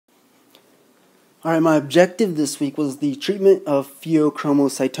Alright, my objective this week was the treatment of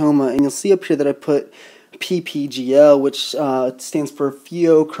pheochromocytoma, and you'll see up here that I put PPGL, which stands for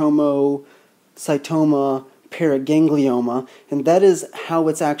pheochromocytoma paraganglioma, and that is how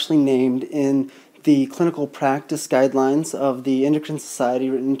it's actually named in the clinical practice guidelines of the Endocrine Society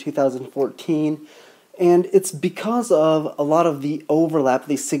written in 2014. And it's because of a lot of the overlap,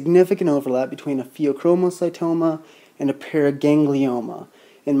 the significant overlap between a pheochromocytoma and a paraganglioma.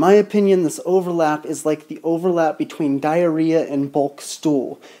 In my opinion, this overlap is like the overlap between diarrhea and bulk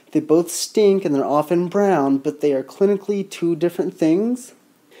stool. They both stink and they're often brown, but they are clinically two different things.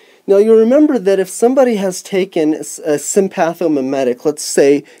 Now you'll remember that if somebody has taken a sympathomimetic, let's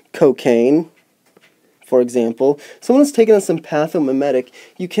say cocaine, for example, someone has taken a sympathomimetic,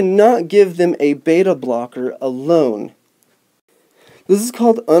 you cannot give them a beta blocker alone. This is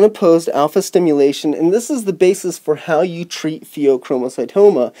called unopposed alpha stimulation, and this is the basis for how you treat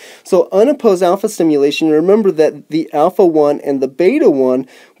pheochromocytoma. So unopposed alpha stimulation, remember that the alpha 1 and the beta 1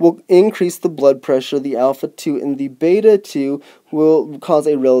 will increase the blood pressure, the alpha 2 and the beta 2 will cause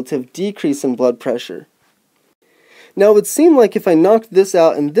a relative decrease in blood pressure. Now it would seem like if I knocked this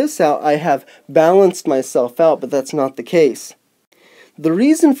out and this out, I have balanced myself out, but that's not the case. The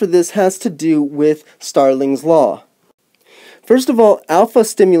reason for this has to do with Starling's law. First of all, alpha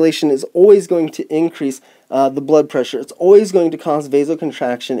stimulation is always going to increase the blood pressure. It's always going to cause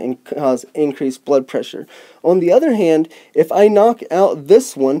vasocontraction and cause increased blood pressure. On the other hand, if I knock out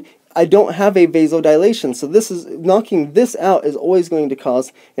this one, I don't have a vasodilation. So knocking this out is always going to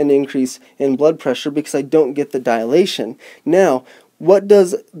cause an increase in blood pressure because I don't get the dilation. Now, what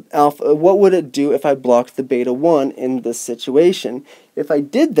would it do if I blocked the beta 1 in this situation? If I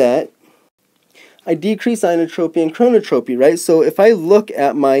did that, I decrease inotropy and chronotropy, right? So if I look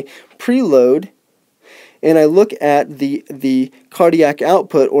at my preload and I look at the cardiac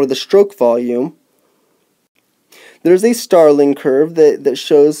output or the stroke volume, there's a Starling curve that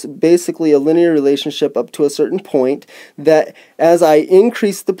shows basically a linear relationship up to a certain point that as I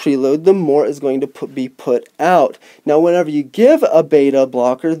increase the preload, the more is going to be put out. Now, whenever you give a beta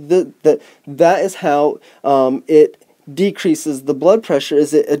blocker, that is how it decreases the blood pressure,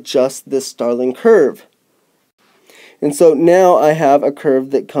 is it adjusts this Starling curve. And so now I have a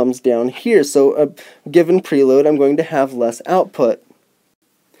curve that comes down here. So given preload, I'm going to have less output.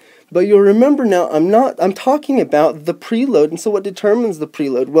 But you'll remember now, I'm talking about the preload, and so what determines the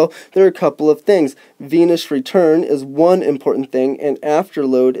preload? Well, there are a couple of things. Venous return is one important thing, and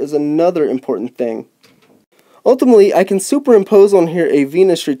afterload is another important thing. Ultimately, I can superimpose on here a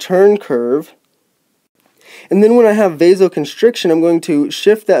venous return curve, and then when I have vasoconstriction, I'm going to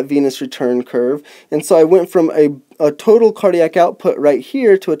shift that venous return curve, and so I went from a total cardiac output right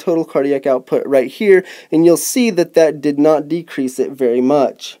here to a total cardiac output right here, and you'll see that that did not decrease it very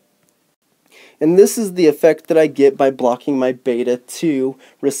much. And this is the effect that I get by blocking my beta 2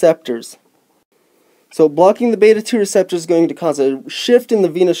 receptors. So blocking the beta 2 receptor is going to cause a shift in the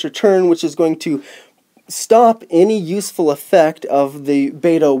venous return, which is going to stop any useful effect of the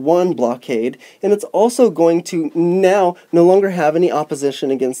beta 1 blockade, and it's also going to now no longer have any opposition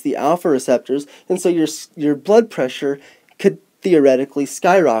against the alpha receptors, and so your blood pressure could theoretically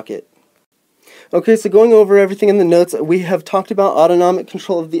skyrocket. Okay, so going over everything in the notes, we have talked about autonomic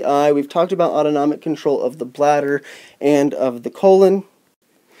control of the eye, we've talked about autonomic control of the bladder and of the colon,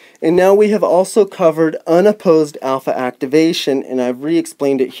 and now we have also covered unopposed alpha activation, and I've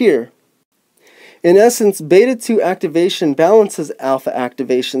re-explained it here. In essence, beta 2 activation balances alpha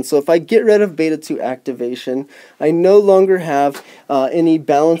activation, so if I get rid of beta 2 activation, I no longer have any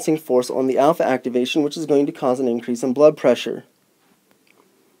balancing force on the alpha activation, which is going to cause an increase in blood pressure.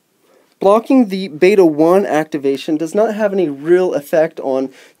 Blocking the beta 1 activation does not have any real effect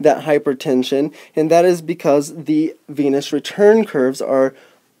on that hypertension, and that is because the venous return curves are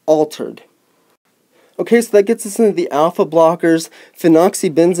altered. Okay, so that gets us into the alpha blockers.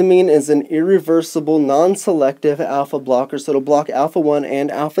 Phenoxybenzamine is an irreversible, non-selective alpha blocker, so it'll block alpha 1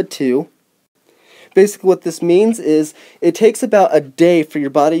 and alpha 2. Basically what this means is it takes about a day for your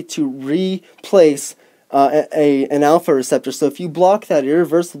body to replace an alpha receptor. So if you block that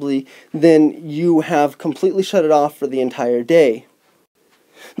irreversibly, then you have completely shut it off for the entire day.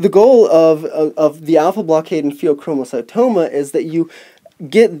 The goal of the alpha blockade in pheochromocytoma is that you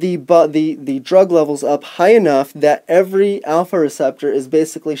get the drug levels up high enough that every alpha receptor is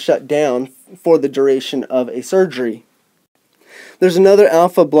basically shut down for the duration of a surgery. There's another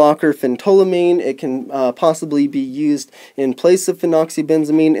alpha blocker, phentolamine. It can possibly be used in place of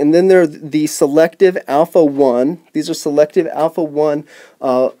phenoxybenzamine. And then there are the selective alpha-1. These are selective alpha-1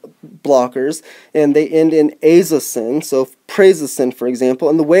 blockers, and they end in azocin, so prazosin, for example.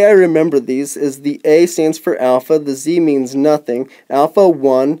 And the way I remember these is the A stands for alpha, the Z means nothing,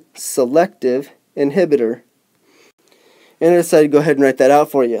 alpha-1 selective inhibitor. And I decided to go ahead and write that out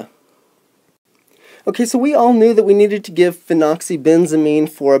for you. Okay, so we all knew that we needed to give phenoxybenzamine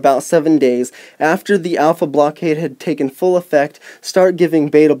for about 7 days. After the alpha blockade had taken full effect, start giving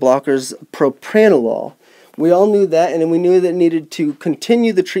beta blockers propranolol. We all knew that, and we knew that it needed to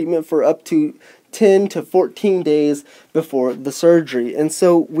continue the treatment for up to 10 to 14 days before the surgery. And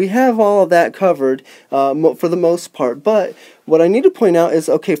so we have all of that covered for the most part. But what I need to point out is,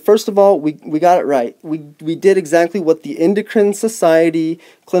 okay, first of all, we got it right. We did exactly what the Endocrine Society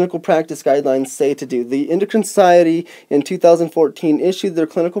clinical practice guidelines say to do. The Endocrine Society in 2014 issued their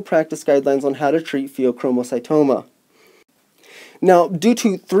clinical practice guidelines on how to treat pheochromocytoma. Now, due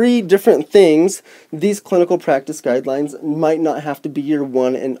to 3 different things, these clinical practice guidelines might not have to be your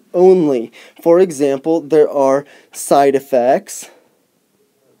one and only. For example, there are side effects,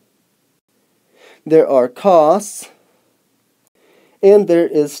 there are costs, and there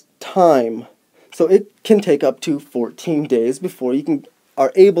is time. So it can take up to 14 days before you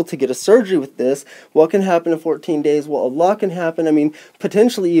are able to get a surgery with this. What can happen in 14 days? Well, a lot can happen. I mean,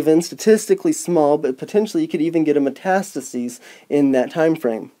 potentially even statistically small, but potentially you could even get a metastases in that time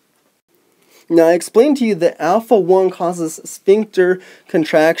frame. Now, I explained to you that alpha-1 causes sphincter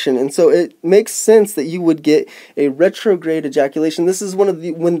contraction, and so it makes sense that you would get a retrograde ejaculation. This is one of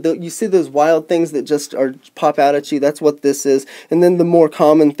when you see those wild things that just pop out at you, that's what this is. And then the more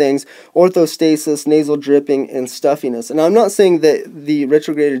common things, orthostasis, nasal dripping, and stuffiness. And I'm not saying that the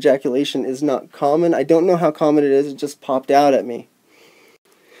retrograde ejaculation is not common. I don't know how common it is. It just popped out at me.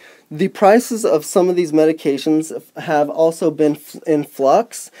 The prices of some of these medications have also been in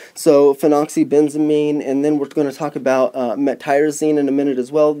flux, so phenoxybenzamine, and then we're going to talk about metyrosine in a minute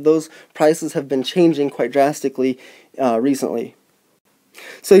as well. Those prices have been changing quite drastically recently.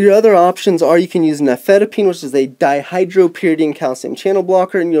 So your other options are you can use nifedipine, which is a dihydropyridine calcium channel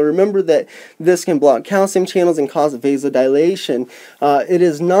blocker, and you'll remember that this can block calcium channels and cause vasodilation. It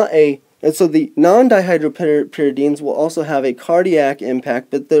is not a And so the non-dihydropyridines will also have a cardiac impact,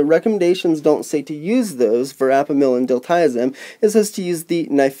 but the recommendations don't say to use those, verapamil and diltiazem. It says to use the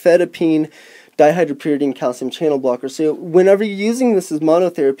nifedipine dihydropyridine calcium channel blocker. So whenever you're using this as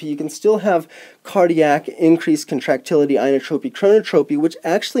monotherapy, you can still have cardiac increased contractility, inotropy, chronotropy, which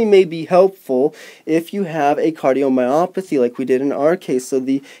actually may be helpful if you have a cardiomyopathy like we did in our case. So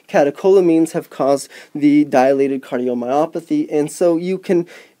the catecholamines have caused the dilated cardiomyopathy, and so you can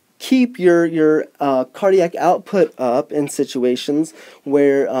keep your cardiac output up in situations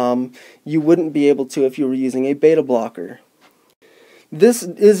where you wouldn't be able to if you were using a beta blocker. This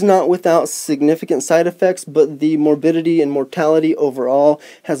is not without significant side effects, but the morbidity and mortality overall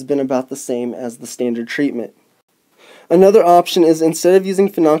has been about the same as the standard treatment. Another option is instead of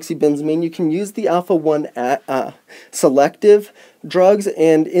using phenoxybenzamine, you can use the alpha-1 selective drugs,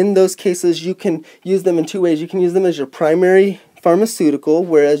 and in those cases you can use them in 2 ways. You can use them as your primary pharmaceutical,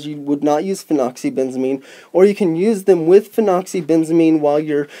 whereas you would not use phenoxybenzamine, or you can use them with phenoxybenzamine while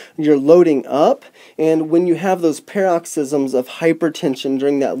you're loading up, and when you have those paroxysms of hypertension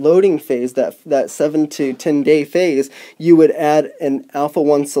during that loading phase, that 7 to 10 day phase, you would add an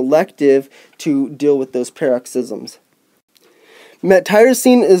alpha-1 selective to deal with those paroxysms.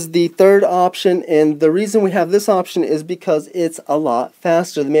 Metyrosine is the third option, and the reason we have this option is because it's a lot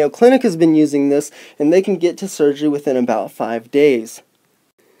faster. The Mayo Clinic has been using this, and they can get to surgery within about 5 days.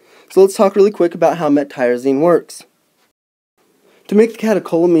 So let's talk really quick about how metyrosine works. To make the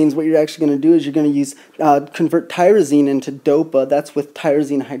catecholamines, what you're actually going to do is you're going to use convert tyrosine into DOPA. That's with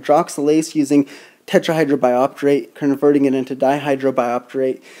tyrosine hydroxylase using tetrahydrobiopterate, converting it into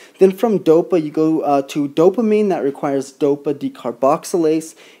dihydrobiopterate. Then from DOPA, you go to dopamine. That requires DOPA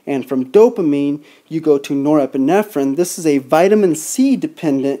decarboxylase. And from dopamine, you go to norepinephrine. This is a vitamin C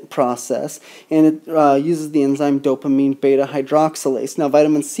dependent process, and it uses the enzyme dopamine beta hydroxylase. Now,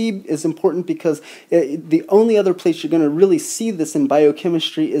 vitamin C is important because the only other place you're going to really see this in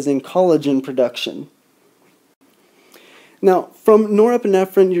biochemistry is in collagen production. Now, from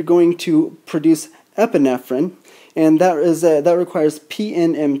norepinephrine, you're going to produce epinephrine, and that requires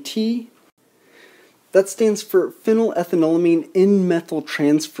PNMT. That stands for phenylethylamine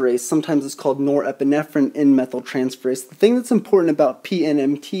N-methyltransferase. Sometimes it's called norepinephrine N-methyltransferase. The thing that's important about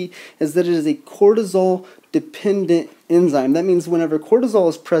PNMT is that it is a cortisol-dependent enzyme. That means whenever cortisol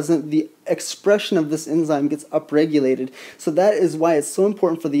is present, the expression of this enzyme gets upregulated. So that is why it's so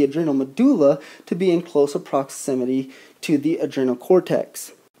important for the adrenal medulla to be in closer proximity to the adrenal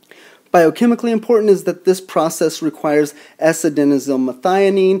cortex. Biochemically important is that this process requires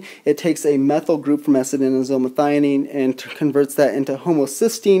S-adenosylmethionine. It takes a methyl group from S-adenosylmethionine and converts that into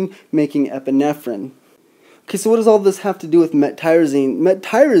homocysteine, making epinephrine. Okay, so what does all this have to do with met-tyrosine?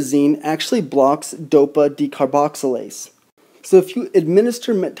 Met-tyrosine actually blocks dopa decarboxylase. So if you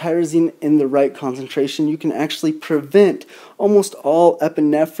administer met-tyrosine in the right concentration, you can actually prevent almost all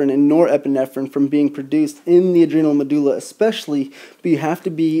epinephrine and norepinephrine from being produced in the adrenal medulla especially, but you have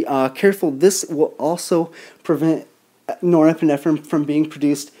to be careful. This will also prevent norepinephrine from being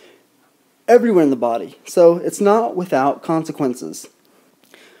produced everywhere in the body. So it's not without consequences.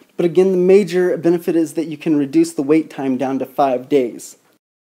 But again, the major benefit is that you can reduce the wait time down to 5 days.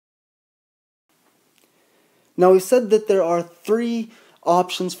 Now, we've said that there are 3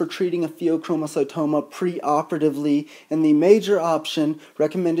 options for treating a pheochromocytoma preoperatively, and the major option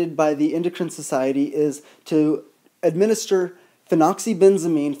recommended by the Endocrine Society is to administer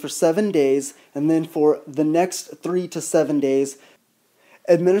phenoxybenzamine for 7 days, and then for the next 3 to 7 days,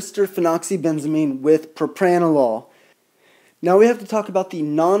 administer phenoxybenzamine with propranolol. Now we have to talk about the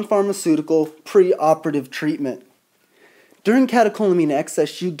non-pharmaceutical preoperative treatment. During catecholamine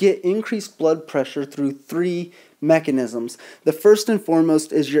excess, you get increased blood pressure through 3 mechanisms. The first and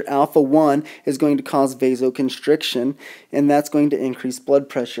foremost is your alpha-1 is going to cause vasoconstriction, and that's going to increase blood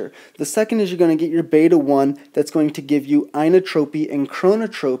pressure. The second is you're going to get your beta-1 that's going to give you inotropy and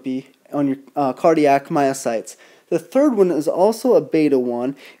chronotropy on your cardiac myocytes. The third one is also a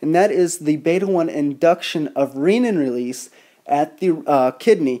beta-1, and that is the beta-1 induction of renin release at the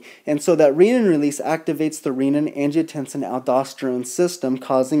kidney, and so that renin release activates the renin-angiotensin-aldosterone system,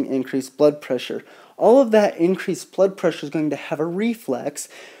 causing increased blood pressure. All of that increased blood pressure is going to have a reflex.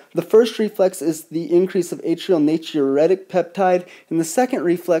 The first reflex is the increase of atrial natriuretic peptide, and the second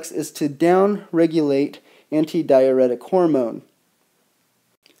reflex is to down-regulate antidiuretic hormone.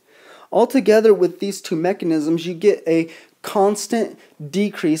 Altogether, with these 2 mechanisms, you get a constant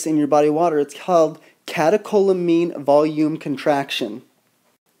decrease in your body water. It's called catecholamine volume contraction.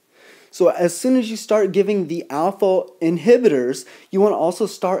 So as soon as you start giving the alpha inhibitors, you want to also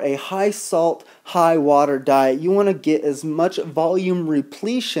start a high salt, high water diet. You want to get as much volume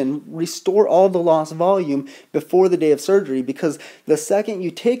repletion, restore all the lost volume before the day of surgery, because the second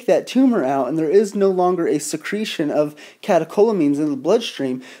you take that tumor out and there is no longer a secretion of catecholamines in the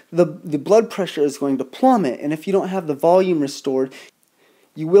bloodstream, the blood pressure is going to plummet, and if you don't have the volume restored,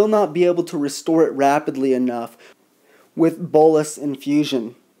 you will not be able to restore it rapidly enough with bolus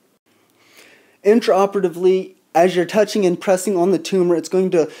infusion. Intraoperatively, as you're touching and pressing on the tumor, it's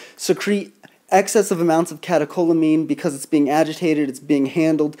going to secrete excessive amounts of catecholamine because it's being agitated, it's being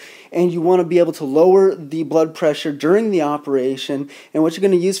handled, and you want to be able to lower the blood pressure during the operation, and what you're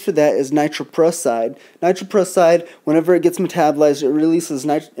going to use for that is nitroprusside. Nitroprusside, whenever it gets metabolized, it releases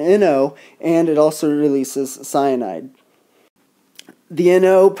NO, and it also releases cyanide. The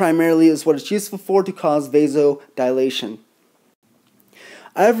NO primarily is what it's useful for, to cause vasodilation.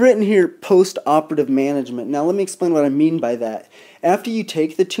 I've written here post-operative management. Now let me explain what I mean by that. After you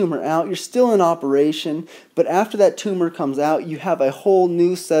take the tumor out, you're still in operation, but after that tumor comes out, you have a whole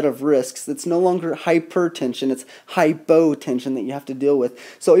new set of risks. It's no longer hypertension, it's hypotension that you have to deal with.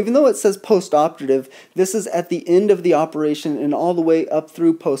 So even though it says post-operative, this is at the end of the operation and all the way up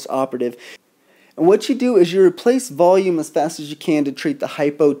through post-operative. And what you do is you replace volume as fast as you can to treat the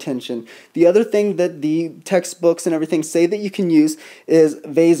hypotension. The other thing that the textbooks and everything say that you can use is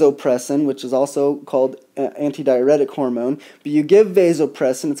vasopressin, which is also called antidiuretic hormone. But you give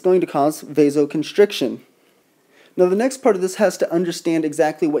vasopressin, it's going to cause vasoconstriction. Now the next part of this has to understand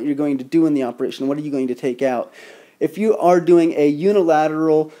exactly what you're going to do in the operation. What are you going to take out? If you are doing a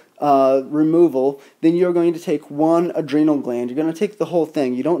unilateral removal, then you're going to take one adrenal gland. You're going to take the whole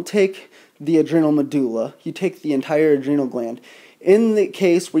thing. You don't take the adrenal medulla, you take the entire adrenal gland. In the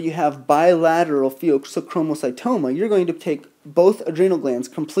case where you have bilateral pheochromocytoma, you're going to take both adrenal glands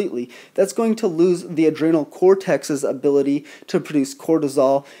completely. That's going to lose the adrenal cortex's ability to produce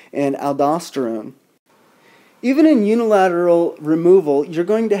cortisol and aldosterone. Even in unilateral removal, you're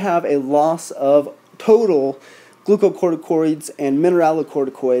going to have a loss of total glucocorticoids and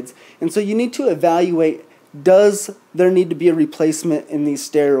mineralocorticoids, and so you need to evaluate, does there need to be a replacement in these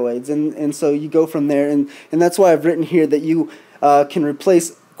steroids? And so you go from there, and that's why I've written here that you can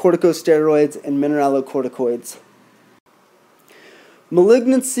replace corticosteroids and mineralocorticoids.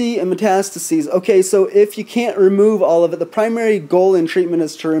 Malignancy and metastases. Okay, so if you can't remove all of it, the primary goal in treatment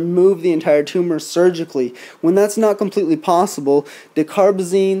is to remove the entire tumor surgically. When that's not completely possible,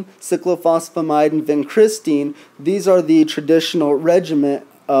 dacarbazine, cyclophosphamide, and vincristine, these are the traditional regimen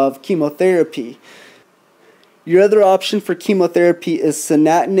of chemotherapy. Your other option for chemotherapy is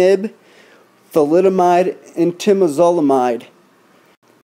sunitinib, thalidomide, and temozolomide.